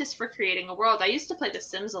practice for creating a world. I used to play The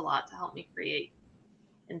Sims a lot to help me create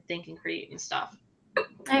and think and create and stuff.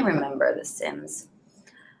 I remember The Sims.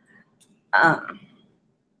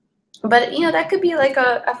 But that could be like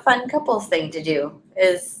a fun couples thing to do,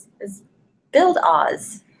 is build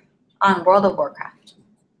Oz on World of Warcraft.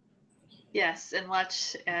 Yes, and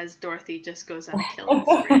watch as Dorothy just goes on a killing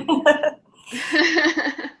spree.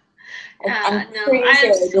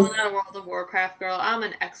 I'm still not a World of Warcraft girl. I'm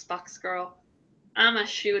an Xbox girl. I'm a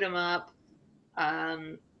shoot 'em up,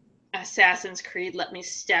 Assassin's Creed, let me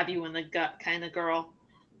stab you in the gut kind of girl.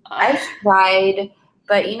 I've tried,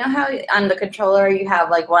 but you know how on the controller you have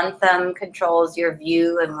like one thumb controls your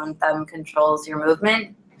view and one thumb controls your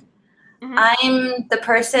movement? Mm-hmm. I'm the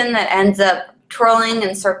person that ends up twirling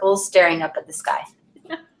in circles staring up at the sky.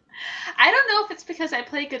 I don't know if it's because I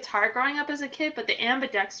played guitar growing up as a kid, but the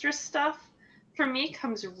ambidextrous stuff for me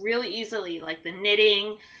comes really easily. Like the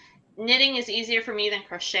knitting is easier for me than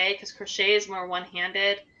crochet, because crochet is more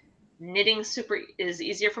one-handed. Knitting is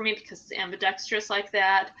easier for me because it's ambidextrous like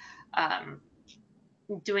that.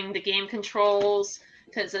 doing the game controls,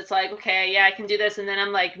 because it's like, okay, yeah, I can do this, and then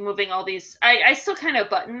I'm like moving all these. I still kind of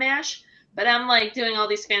button mash, but I'm like doing all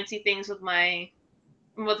these fancy things with my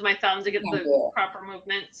thumb to get Can't the do it. proper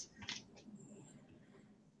movements.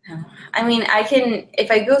 I mean, I can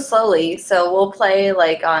if I go slowly. So we'll play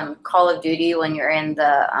like on Call of Duty when you're in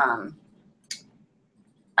the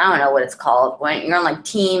I don't know what it's called when you're on like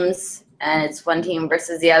teams and it's one team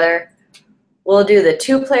versus the other. We'll do the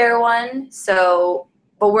 2-player one. So,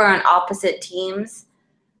 but we're on opposite teams.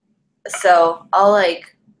 So I'll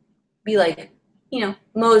like be like,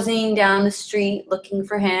 moseying down the street looking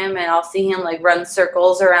for him, and I'll see him like run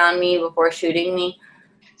circles around me before shooting me.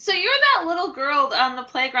 So you're that little girl on the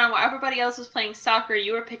playground where everybody else was playing soccer.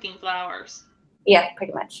 You were picking flowers. Yeah,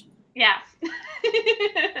 pretty much. Yeah.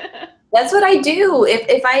 That's what I do.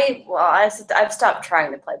 I've stopped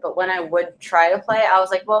trying to play, but when I would try to play, I was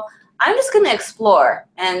like, well, I'm just gonna explore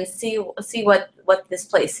and see what this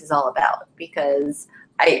place is all about, because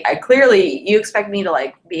I clearly, you expect me to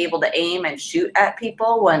like be able to aim and shoot at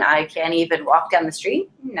people when I can't even walk down the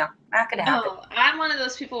street? No, not gonna happen. Oh, I'm one of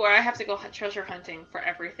those people where I have to go treasure hunting for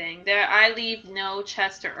everything. I leave no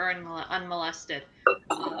chest or urn unmolested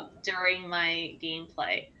during my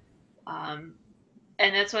gameplay. And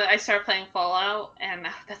that's when I started playing Fallout, and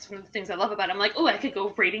that's one of the things I love about it. I'm like, oh, I could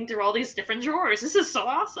go raiding through all these different drawers. This is so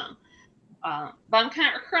awesome. But I'm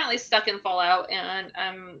currently stuck in Fallout, and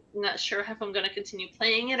I'm not sure if I'm going to continue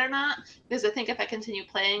playing it or not, because I think if I continue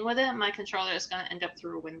playing with it, my controller is going to end up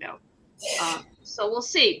through a window. So we'll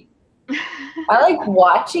see. I like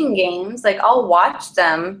watching games. Like I'll watch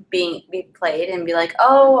them be played and be like,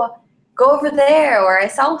 oh, go over there, or I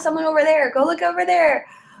saw someone over there. Go look over there.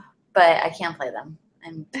 But I can't play them.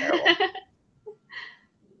 I'm terrible.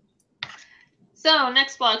 So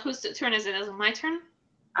next blog, whose turn is it? Is it my turn?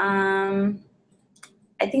 I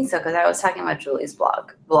think so, because I was talking about Julie's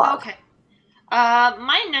blog. Okay.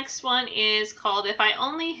 My next one is called "If I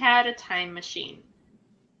Only Had a Time Machine,"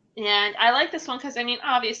 and I like this one because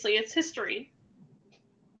obviously it's history,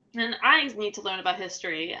 and I need to learn about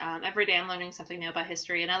history. Every day I'm learning something new about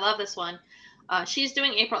history, and I love this one. She's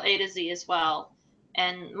doing April A to Z as well,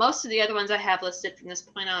 and most of the other ones I have listed from this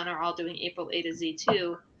point on are all doing April A to Z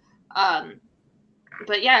too.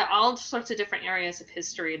 But yeah, all sorts of different areas of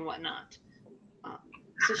history and whatnot.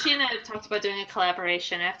 So she and I have talked about doing a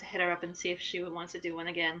collaboration. I have to hit her up and see if she wants to do one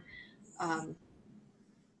again.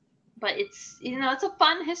 But it's it's a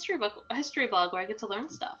fun history blog where I get to learn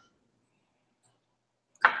stuff.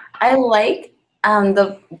 I like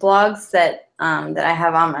the blogs that I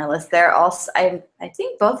have on my list. They're also I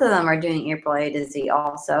think both of them are doing April A to Z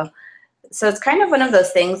also. So it's kind of one of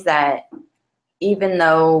those things that even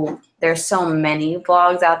though there's so many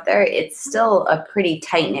blogs out there, it's still a pretty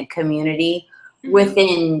tight-knit community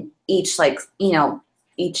within each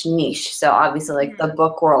each niche. So obviously like the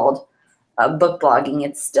book world, book blogging,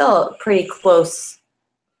 it's still pretty close,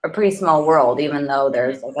 a pretty small world, even though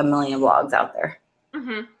there's like a million blogs out there.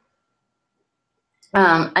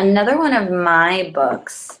 Another one of my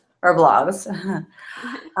books or blogs,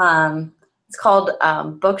 it's called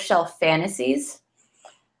Bookshelf Fantasies.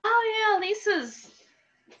 Oh yeah, Lisa's.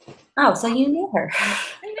 Oh, so you knew her.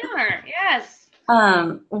 I know her, yes.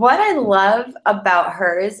 What I love about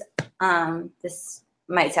hers, this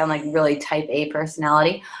might sound like really type A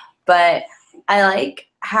personality, but I like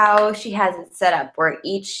how she has it set up where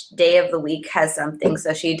each day of the week has something.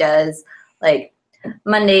 So she does like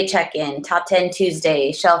Monday check-in, top 10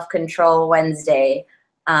 Tuesday, shelf control Wednesday.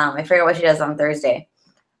 I forget what she does on Thursday.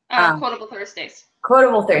 Quotable Thursdays.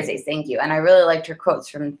 Quotable Thursdays, thank you. And I really liked her quotes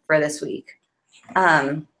for this week.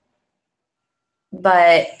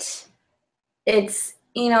 But it's,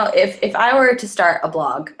 if I were to start a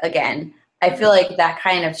blog again, I feel like that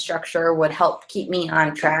kind of structure would help keep me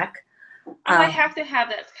on track. I have to have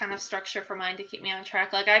that kind of structure for mine to keep me on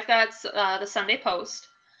track. Like I've got the Sunday Post,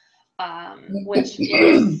 which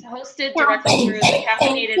is hosted directly through the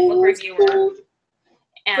Caffeinated Book Reviewer,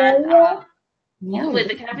 and with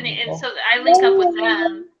the caffeinated, and so I link up with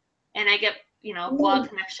them, and I get blog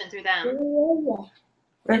connection through them.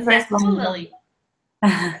 Reverse Lily.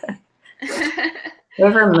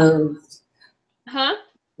 River moved. Huh?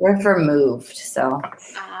 River moved. So.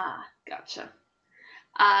 Gotcha.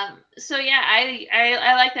 So yeah,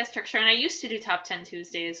 I like that structure, and I used to do Top 10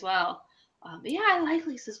 Tuesday as well. But yeah, I like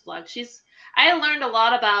Lisa's blog. I learned a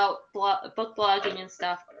lot about book blogging and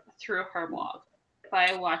stuff through her blog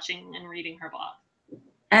by watching and reading her blog.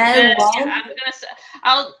 And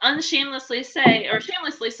I'll shamelessly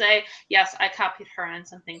say, yes, I copied her on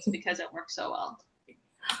some things because it works so well.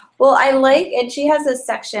 Well, and she has a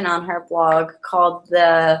section on her blog called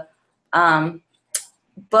the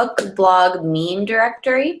book blog meme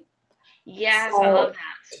directory. Yes, I So, love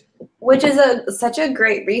that. which is such a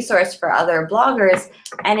great resource for other bloggers,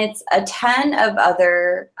 and it's a ton of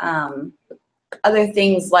other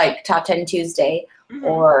things like Top 10 Tuesday Mm-hmm.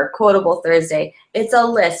 or Quotable Thursday. It's a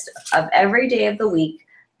list of every day of the week,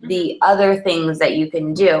 the other things that you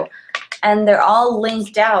can do. And they're all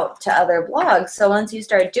linked out to other blogs. So once you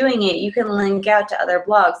start doing it, you can link out to other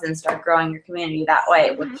blogs and start growing your community that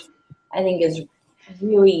way, Mm-hmm. which I think is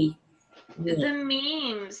really The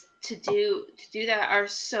neat. memes to do that are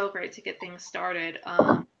so great to get things started.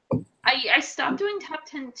 I stopped doing Top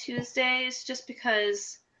 10 Tuesdays just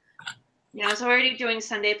because I was already doing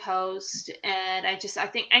Sunday Post, and I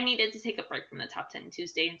think I needed to take a break from the Top 10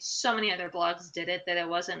 Tuesday, and so many other blogs did it that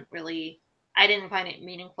I didn't find it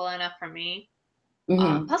meaningful enough for me.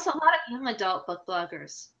 Mm-hmm. Plus, a lot of young adult book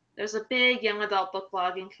bloggers. There's a big young adult book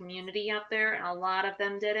blogging community out there, and a lot of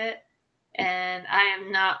them did it. And I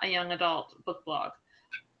am not a young adult book blog.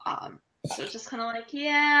 So it's just kind of like,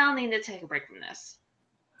 yeah, I'll need to take a break from this.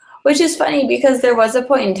 Which is funny because there was a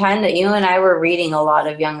point in time that you and I were reading a lot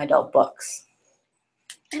of young adult books.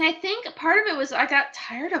 And I think part of it was I got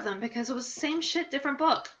tired of them because it was the same shit, different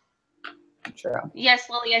book. True.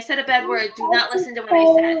 Yes, Lily, I said a bad word. Do not listen to what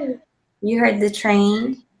I said. You heard the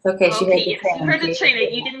train? It's okay, she heard Okay, the yes, you train. heard the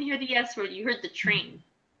train. You didn't hear the S word. You heard the train.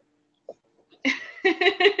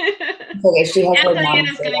 It's okay, she has Aunt heard mom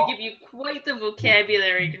Diana's say going to that. give you quite the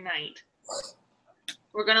vocabulary tonight.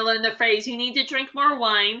 We're going to learn the phrase, you need to drink more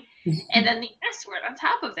wine, and then the S word on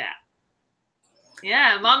top of that.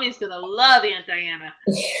 Yeah, Mommy's going to love Aunt Diana.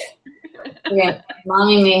 Yeah,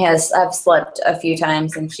 Mommy may have slept a few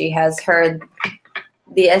times and she has heard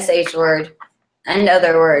the SH word and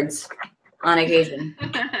other words on occasion.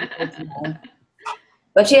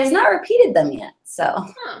 But she has not repeated them yet, so.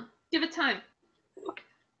 Huh, give it time.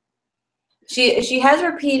 She has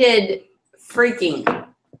repeated freaking.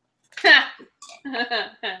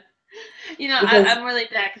 I'm really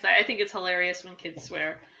bad because I think it's hilarious when kids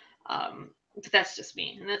swear. But that's just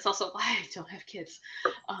me, and that's also why I don't have kids.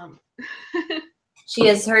 She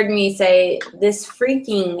has heard me say this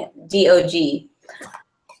freaking DOG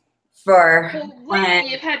for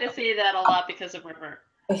Lately, you've had to say that a lot because of River.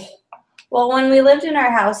 Well, when we lived in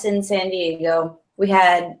our house in San Diego, we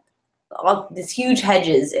had all these huge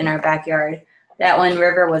hedges in our backyard that when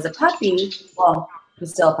River was a puppy, well,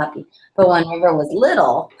 he's still a puppy, but when River was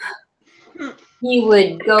little, he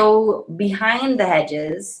would go behind the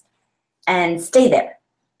hedges and stay there,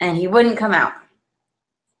 and he wouldn't come out.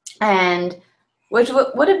 And which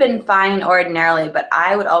would have been fine ordinarily, but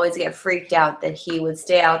I would always get freaked out that he would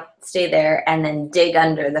stay there, and then dig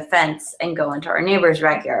under the fence and go into our neighbor's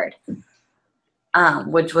backyard,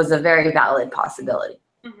 which was a very valid possibility.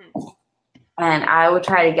 Mm-hmm. And I would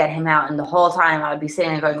try to get him out, and the whole time I would be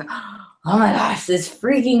sitting there going, oh my gosh, this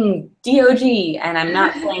freaking DOG. And I'm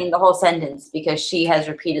not saying the whole sentence because she has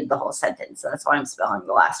repeated the whole sentence. So that's why I'm spelling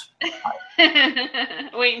the last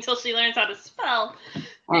part. Wait until she learns how to spell.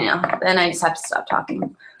 I know. Then I just have to stop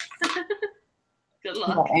talking. Good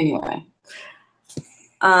luck. But anyway.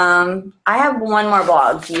 I have one more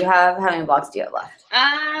blog. How many blogs do you have left?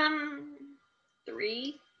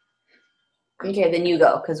 3. Okay, then you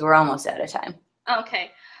go because we're almost out of time.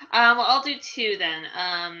 Okay. Well, I'll do 2 then.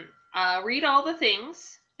 Read All the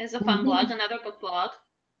Things is a fun blog, another book blog.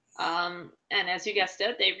 And as you guessed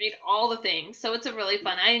it, they read all the things. So it's a really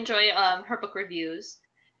fun. I enjoy her book reviews.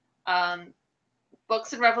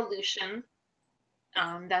 Books and Revolution.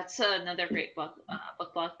 That's another great book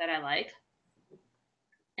blog that I like.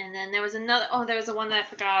 And then there was there was one that I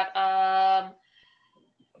forgot.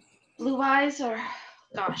 Blue Eyes, or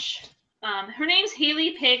gosh. Her name's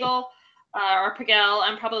Haley Pagel, or Pagel.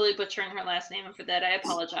 I'm probably butchering her last name, and for that I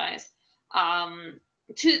apologize.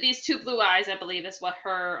 These two Blue Eyes, I believe, is what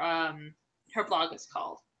her blog is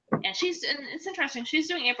called. And it's interesting. She's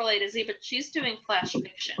doing April A to Z, but she's doing flash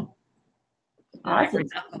fiction. Awesome.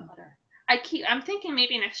 I'm thinking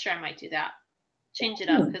maybe next year I might do that. Change it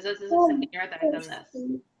up, because this is the second year that I've done this.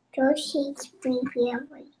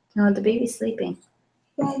 No, the baby's sleeping.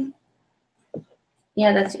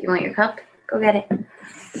 Yeah, you want your cup? Go get it.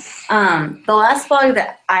 The last blog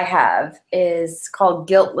that I have is called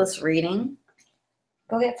Guiltless Reading.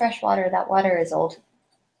 Go get fresh water. That water is old.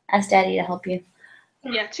 Ask Daddy to help you.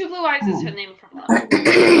 Yeah, Two Blue Eyes is her name for blog.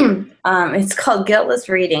 It's called Guiltless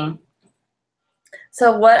Reading.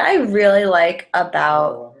 So what I really like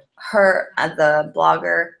about her as a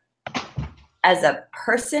blogger, as a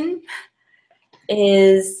person,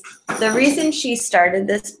 is the reason she started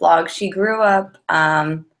this blog. She grew up,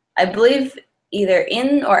 I believe, either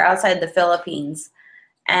in or outside the Philippines,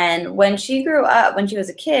 And when she grew up, when she was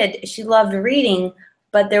a kid, she loved reading,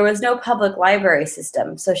 but there was no public library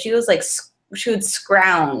system. So she was like, she would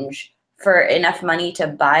scrounge for enough money to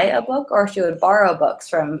buy a book, or she would borrow books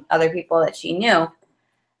from other people that she knew.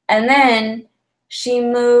 And then she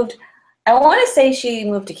moved, I want to say she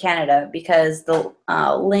moved to Canada because the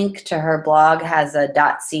link to her blog has a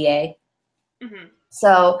 .ca. Mm-hmm.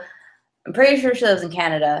 So I'm pretty sure she lives in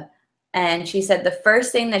Canada. And she said the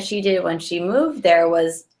first thing that she did when she moved there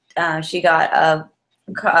was she got a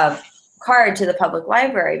card to the public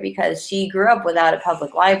library because she grew up without a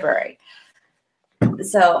public library.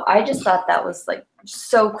 So I just thought that was like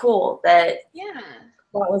so cool that that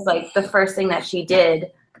was like the first thing that she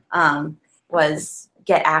did was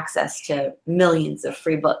get access to millions of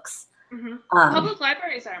free books. Mm-hmm. Public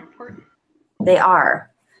libraries are important. They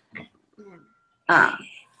are. Mm-hmm.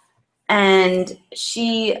 And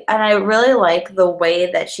I really like the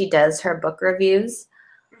way that she does her book reviews.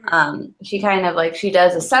 She kind of like, she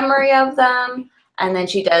does a summary of them, and then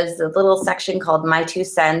she does the little section called My Two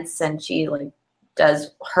Cents, and she like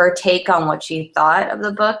does her take on what she thought of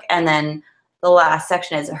the book, and then the last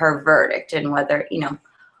section is her verdict and whether, you know,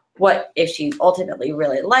 what if she ultimately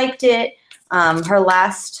really liked it. Her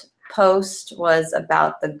last post was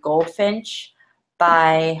about The Goldfinch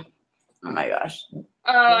by, oh my gosh.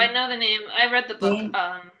 Oh, I know the name. I read the book.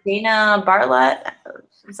 Dana Bartlett,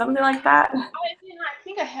 something like that. I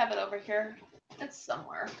think I have it over here. It's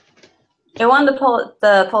somewhere. It won the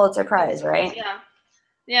Pulitzer Prize, right? Yeah.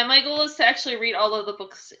 Yeah, my goal is to actually read all of the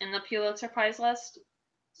books in the Pulitzer Prize list.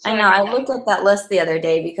 So I know. I looked at that list the other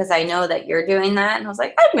day because I know that you're doing that, and I was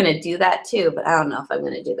like, I'm going to do that too, but I don't know if I'm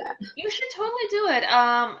going to do that. You should totally do it.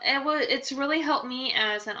 It's really helped me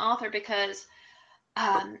as an author because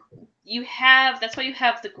that's why you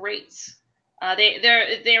have the greats.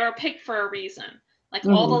 They were picked for a reason. Like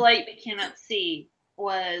All the Light We Cannot See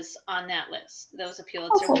was on that list. That was a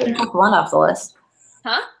Pulitzer winner. Check one off the list.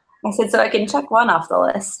 Huh? I said so I can check one off the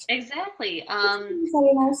list. Exactly.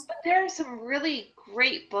 But there are some really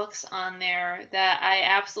great books on there that I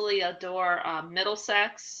absolutely adore.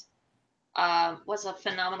 Middlesex was a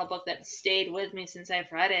phenomenal book that stayed with me since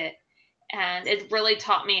I've read it. And it really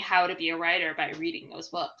taught me how to be a writer by reading those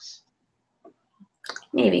books.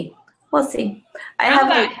 Maybe. We'll see. I'm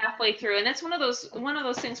about halfway through, and it's one of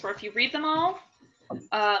those things where if you read them all,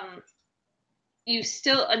 you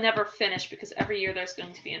still never finish because every year there's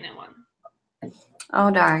going to be a new one. Oh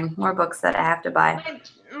darn! More books that I have to buy.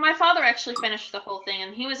 My father actually finished the whole thing,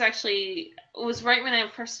 and it was right when I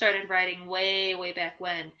first started writing, way back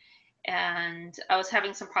when, and I was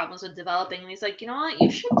having some problems with developing. And he's like, you know what?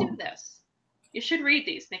 You should do this. You should read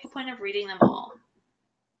these. Make a point of reading them all.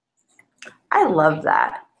 I love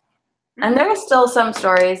that. And there are still some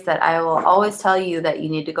stories that I will always tell you that you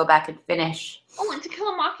need to go back and finish. Oh, and To Kill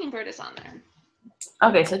a Mockingbird is on there.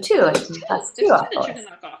 Okay, so two. That's two that you can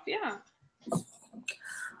knock off, yeah.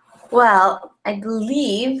 Well, I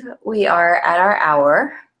believe we are at our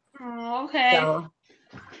hour. Oh, okay.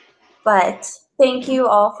 But thank you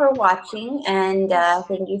all for watching, and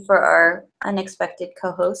thank you for our unexpected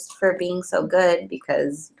co-host for being so good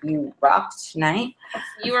because you rocked tonight.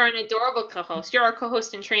 You are an adorable co-host. You're our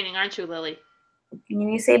co-host in training, aren't you, Lily? Can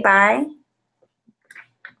you say bye?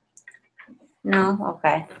 No?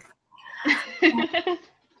 Okay.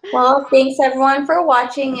 Well, thanks everyone for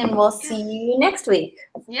watching, and we'll see you next week.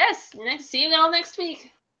 Yes, see you all next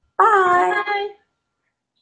week. Bye. Bye.